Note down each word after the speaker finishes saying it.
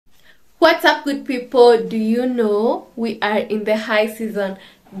good people, do you know we are in the high season?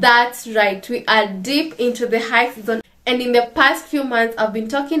 That's right, we are deep into the high season. And in the past few months, I've been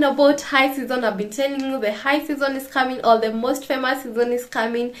talking about high season. I've been telling you the high season is coming, or the most famous season is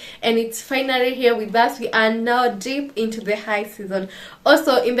coming, and it's finally here with us. We are now deep into the high season.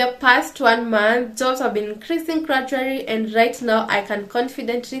 Also, in the past 1 month, jobs have been increasing gradually, and right now I can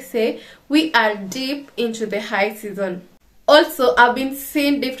confidently say we are deep into the high season. Also, I've been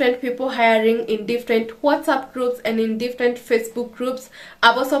seeing different people hiring in different WhatsApp groups and in different Facebook groups.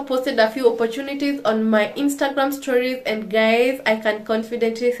 I've also posted a few opportunities on my Instagram stories, and guys, I can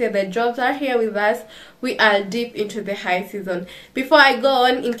confidently say the jobs are here with us. We are deep into the high season. Before I go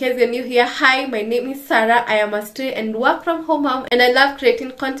on, in case you're new here, hi, my name is Sarah. I am a stay and work from home mom, and I love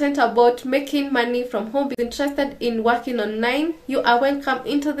creating content about making money from home. If you're interested in working online, you are welcome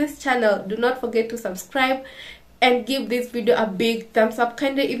into this channel. Do not forget to subscribe and give this video a big thumbs up.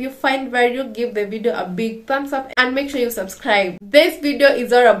 Kindly, if you find value, give the video a big thumbs up and make sure you subscribe. This video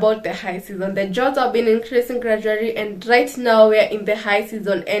is all about the high season. The jobs have been increasing gradually, and right now we are in the high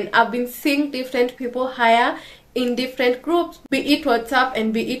season, and I've been seeing different people hire in different groups, be it WhatsApp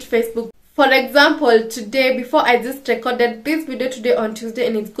and be it Facebook. For example, today, before I just recorded this video today on Tuesday,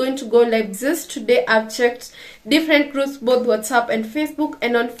 and it's going to go live just today, I've checked different groups, both WhatsApp and Facebook,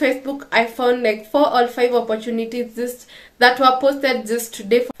 and on Facebook I found like 4 or 5 opportunities just that were posted just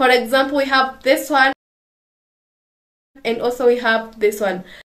today. For example, we have this one, and also we have this one.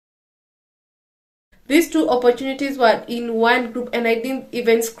 These 2 opportunities were in one group, and I didn't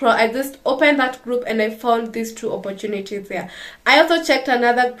even scroll. I just opened that group and I found these 2 opportunities there. I also checked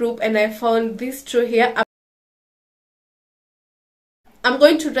another group and I found these 2 here. I'm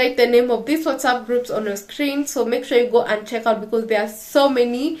going to write the name of these WhatsApp groups on your screen, so make sure you go and check out because there are so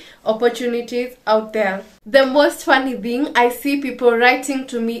many opportunities out there. The most funny thing, I see people writing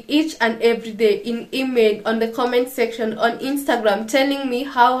to me each and every day in email, on the comment section, on Instagram, telling me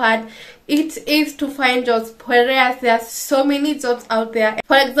how hard it is to find jobs, whereas there are so many jobs out there.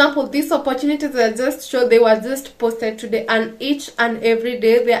 For example, these opportunities I just showed, they were just posted today, and each and every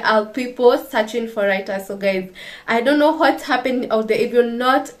day there are people searching for writers. So guys, I don't know what's happening out there. If you're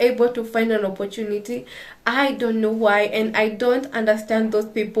not able to find an opportunity, I don't know why, and I don't understand those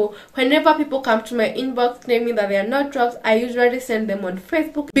people. Whenever people come to my inbox claiming that there are not jobs, I usually send them on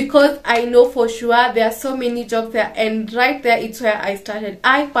Facebook because I know for sure there are so many jobs there, and right there it's where I started.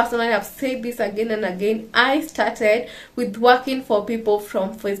 I personally have said this again and again. I started with working for people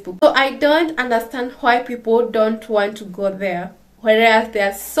from Facebook. So I don't understand why people don't want to go there, whereas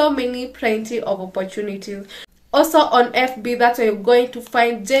there are so many plenty of opportunities. Also on FB, that's where you're going to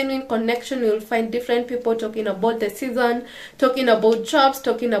find genuine connection. You'll find different people talking about the season, talking about jobs,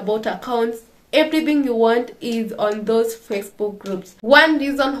 talking about accounts. Everything you want is on those Facebook groups. One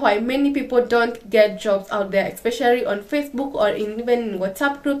reason why many people don't get jobs out there, especially on Facebook or even in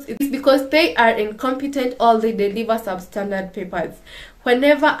WhatsApp groups, is because they are incompetent or they deliver substandard papers.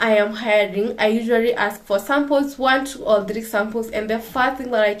 Whenever I am hiring, I usually ask for samples, 1, 2 or 3 samples, and the first thing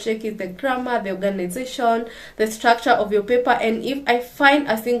that I check is the grammar, the organization, the structure of your paper, and if I find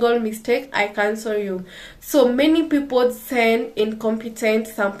a single mistake, I cancel you. So many people send incompetent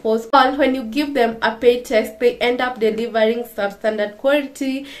samples, and when you give them a paid test, they end up delivering substandard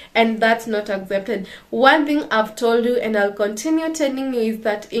quality, and that's not accepted. One thing I've told you, and I'll continue telling you, is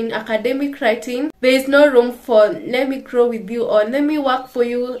that in academic writing, there is no room for let me grow with you or let me work for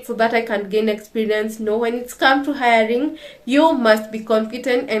you so that I can gain experience. No, when it's come to hiring, you must be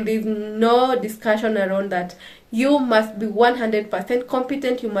competent, and there's no discussion around that. You must be 100%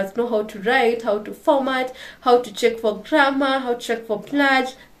 competent. You must know how to write, how to format, how to check for grammar, how to check for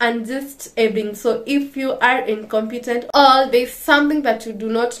plage, and just everything. So if you are incompetent or there's something that you do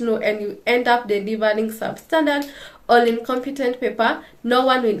not know and you end up delivering substandard or incompetent paper, no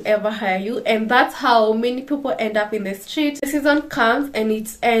one will ever hire you, and that's how many people end up in the street. The season comes and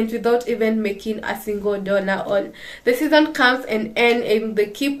it ends without even making a single dollar. On the season comes and ends, and they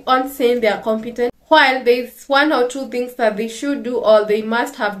keep on saying they are competent, while there's 1 or 2 things that they should do or they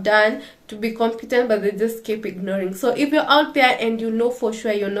must have done to be competent, but they just keep ignoring. So if you're out there and you know for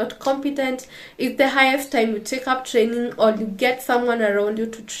sure you're not competent, it's the highest time you take up training, or you get someone around you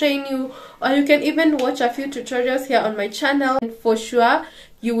to train you, or you can even watch a few tutorials here on my channel, and for sure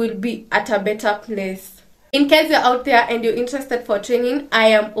you will be at a better place. In case you're out there and you're interested for training, I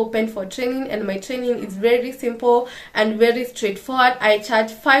am open for training, and my training is very simple and very straightforward. I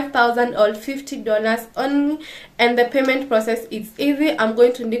charge $5,000 or $50 only, and the payment process is easy. I'm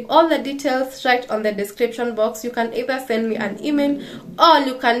going to leave all the details right on the description box. You can either send me an email or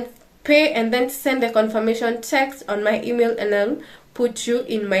you can pay and then send the confirmation text on my email, and I'll put you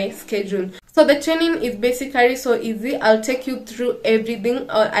in my schedule. So the training is basically so easy. I'll take you through everything,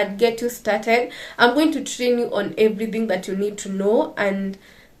 or I'll get you started. I'm going to train you on everything that you need to know and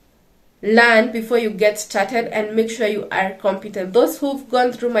learn before you get started, and make sure you are competent. Those who've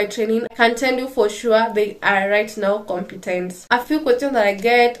gone through my training, I can tell you for sure they are right now competent. A few questions that I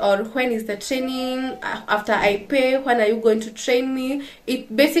get, or when is the training, after I pay, when are you going to train me?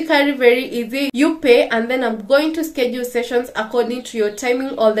 It's basically very easy. You pay and then I'm going to schedule sessions according to your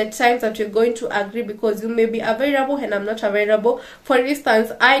timing, all the times that you're going to agree, because you may be available and I'm not available. For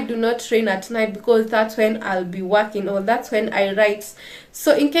instance, I do not train at night because that's when I'll be working, or that's when I write.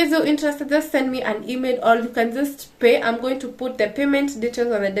 So in case you're interested, just send me an email, or you can just pay. I'm going to put the payment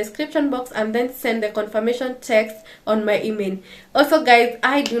details on the description box and then send the confirmation text on my email. Also guys,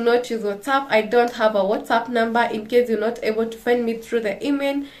 I do not use WhatsApp. I don't have a WhatsApp number. In case you're not able to find me through the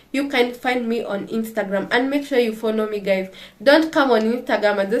email, you can find me on Instagram, and make sure you follow me guys. Don't come on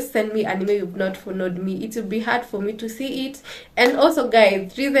Instagram and just send me an email you've not followed me. It will be hard for me to see it. And also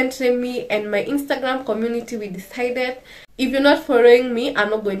guys, recently me and my Instagram community, we decided, if you're not following me, I'm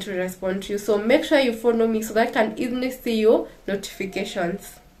not going to respond to you. So make sure you follow me so that I can easily see your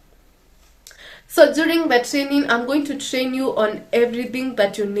notifications. So during the training, I'm going to train you on everything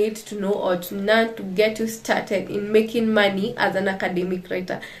that you need to know or to learn to get you started in making money as an academic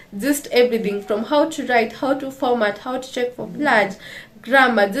writer. Just everything from how to write, how to format, how to check for plagiarism,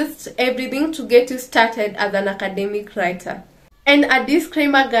 grammar, just everything to get you started as an academic writer. And a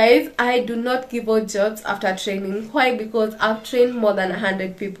disclaimer guys, I do not give out jobs after training. Why? Because I've trained more than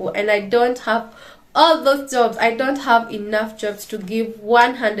 100 people and I don't have all those jobs. I don't have enough jobs to give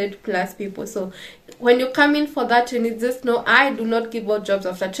 100 plus people. So when you come in for that training, just know I do not give out jobs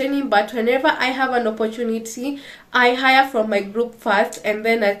after training, but whenever I have an opportunity, I hire from my group first and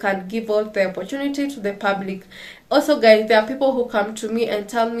then I can give out the opportunity to the public. Also guys, there are people who come to me and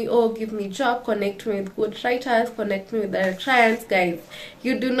tell me, oh, give me a job, connect me with good writers, connect me with the clients. Guys,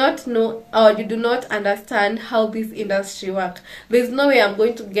 you do not know, or you do not understand how this industry works. There's no way I'm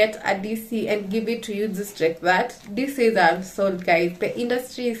going to get a DC and give it to you just like that. DCs are sold guys. The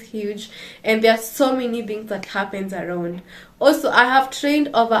industry is huge and there are so many things that happens around. Also, I have trained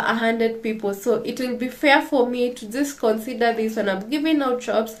over 100 people, so it will be fair for me to just consider this when I'm giving out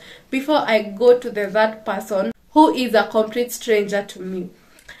jobs before I go to the third person who is a complete stranger to me.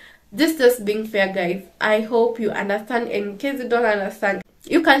 Just being fair guys. I hope you understand, and in case you don't understand,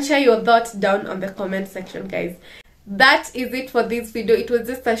 you can share your thoughts down on the comment section guys. That is it for this video. It was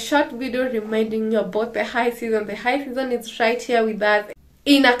just a short video reminding you about the high season. The high season is right here with us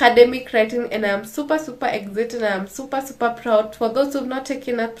in academic writing, and I'm super excited and I'm super proud. For those who've not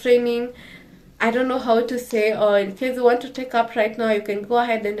taken up training, I don't know how to say, or in case you want to take up right now, you can go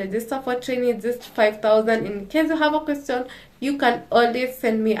ahead and register for training. Just 5,000. In case you have a question, you can always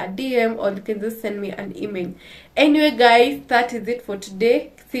send me a DM, or you can just send me an email. Anyway guys, that is it for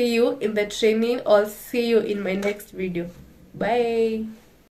today. See you in the training, or see you in my next video. Bye.